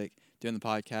obviously like doing the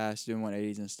podcast, doing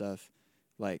 180s and stuff.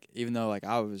 Like even though like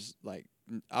I was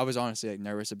honestly like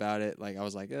nervous about it. Like I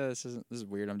was like, this is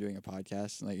weird. I'm doing a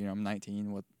podcast. Like, you know, I'm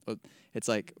 19. What it's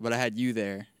like, but I had you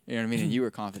there. You know what I mean? And you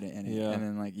were confident in it. Yeah. And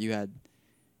then like you had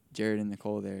Jared and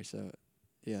Nicole there. So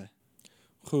yeah.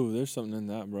 Ooh, there's something in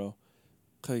that, bro.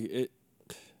 Like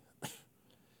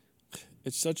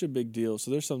it's such a big deal. So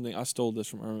there's something I stole this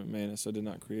from Ermit Manus. I did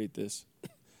not create this.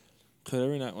 Because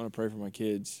every night when I pray for my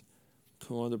kids,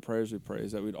 one of the prayers we pray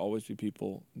is that we'd always be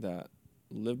people that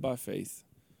live by faith,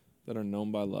 that are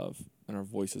known by love, and our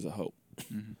voices of hope.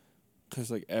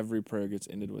 Because like every prayer gets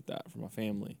ended with that for my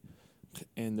family.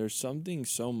 And there's something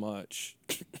so much,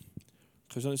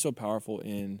 there's something so powerful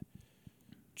in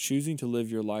choosing to live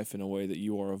your life in a way that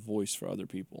you are a voice for other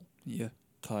people. Yeah.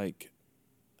 Like,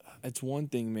 it's one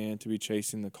thing, man, to be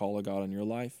chasing the call of God on your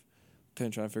life. Kind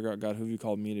of trying to figure out, God, who have you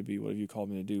called me to be? What have you called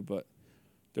me to do? But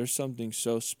there's something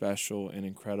so special and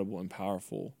incredible and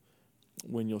powerful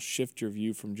when you'll shift your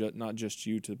view from not just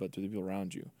you but to the people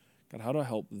around you. God, how do I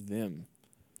help them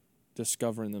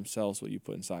discover in themselves what you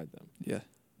put inside them? Yeah.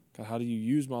 God, how do you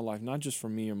use my life, not just for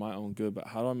me or my own good, but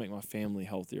how do I make my family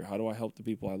healthier? How do I help the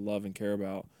people I love and care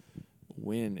about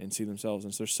win and see themselves?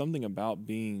 And so there's something about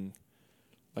being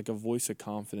like a voice of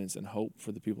confidence and hope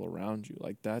for the people around you.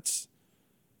 Like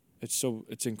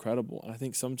it's incredible. And I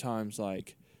think sometimes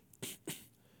like,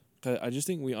 I just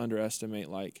think we underestimate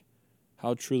like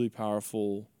how truly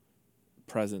powerful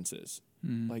presence is.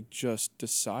 Like just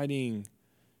deciding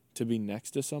to be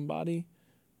next to somebody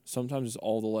sometimes is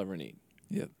all they'll ever need.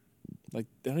 Yep. Like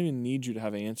they don't even need you to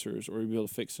have answers or be able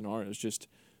to fix scenarios. Just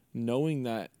knowing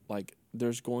that like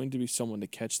there's going to be someone to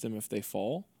catch them if they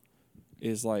fall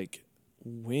is like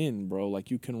win, bro. Like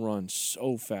you can run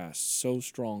so fast, so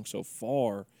strong, so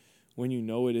far when you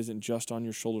know it isn't just on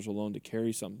your shoulders alone to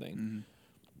carry something.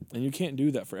 And you can't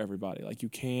do that for everybody. Like you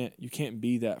can't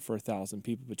be that for 1,000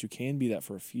 people, but you can be that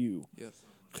for a few. Yes.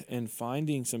 And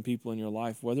finding some people in your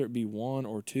life, whether it be one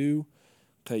or two,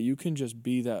 that you can just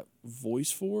be that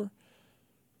voice for.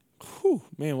 Whew,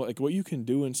 man, like what you can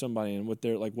do in somebody and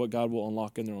what God will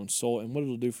unlock in their own soul and what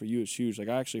it'll do for you is huge. Like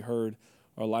I actually heard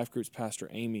our life group's pastor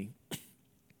Amy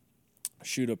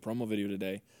shoot a promo video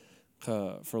today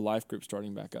for life group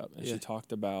starting back up, and she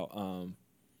talked about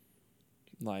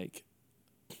like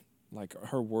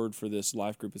her word for this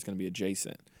life group is going to be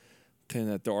adjacent, and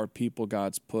that there are people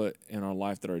God's put in our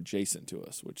life that are adjacent to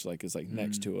us, which like is like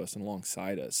next to us and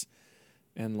alongside us.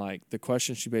 And like the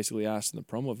question she basically asked in the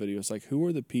promo video is like, who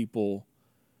are the people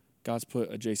God's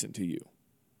put adjacent to you?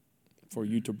 for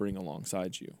you to bring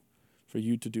alongside you, for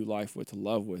you to do life with, to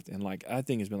love with. And like, that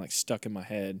thing has been like stuck in my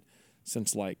head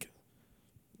since like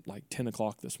 10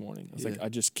 o'clock this morning. I was like, I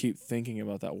just keep thinking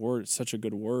about that word. It's such a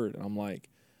good word. And I'm like,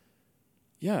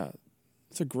 yeah,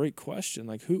 it's a great question.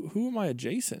 Like, who am I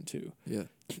adjacent to? Yeah.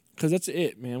 Because that's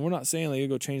it, man. We're not saying like you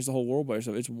go change the whole world by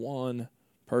yourself. It's one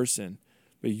person.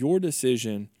 But your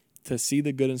decision to see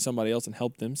the good in somebody else and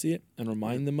help them see it and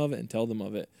remind them of it and tell them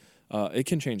of it, it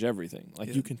can change everything.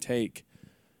 Like you can take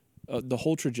the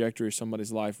whole trajectory of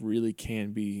somebody's life really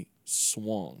can be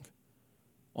swung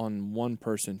on one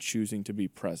person choosing to be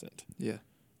present. Yeah.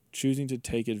 Choosing to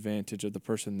take advantage of the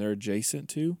person they're adjacent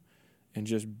to and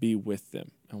just be with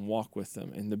them and walk with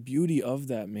them. And the beauty of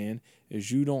that, man,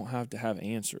 is you don't have to have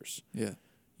answers. Yeah.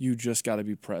 You just got to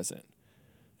be present.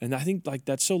 And I think like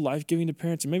that's so life-giving to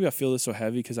parents. And maybe I feel this so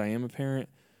heavy because I am a parent,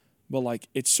 but like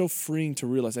it's so freeing to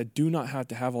realize I do not have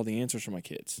to have all the answers for my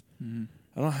kids. Mm-hmm.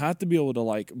 I don't have to be able to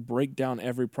like break down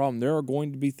every problem. There are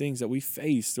going to be things that we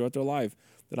face throughout their life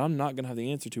that I'm not going to have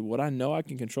the answer to. What I know I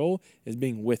can control is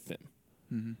being with them.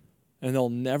 Mm-hmm. And they'll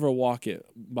never walk it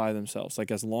by themselves.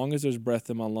 Like as long as there's breath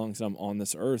in my lungs and I'm on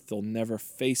this earth, they'll never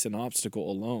face an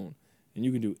obstacle alone. And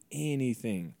you can do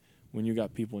anything when you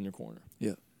got people in your corner.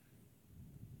 Yeah.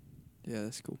 Yeah,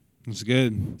 that's cool. That's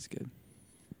good. That's good.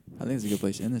 I think it's a good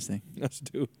place to end this thing. Let's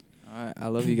do it. All right. I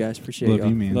love you guys. Appreciate Love y'all.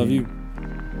 you, man. Love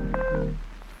you.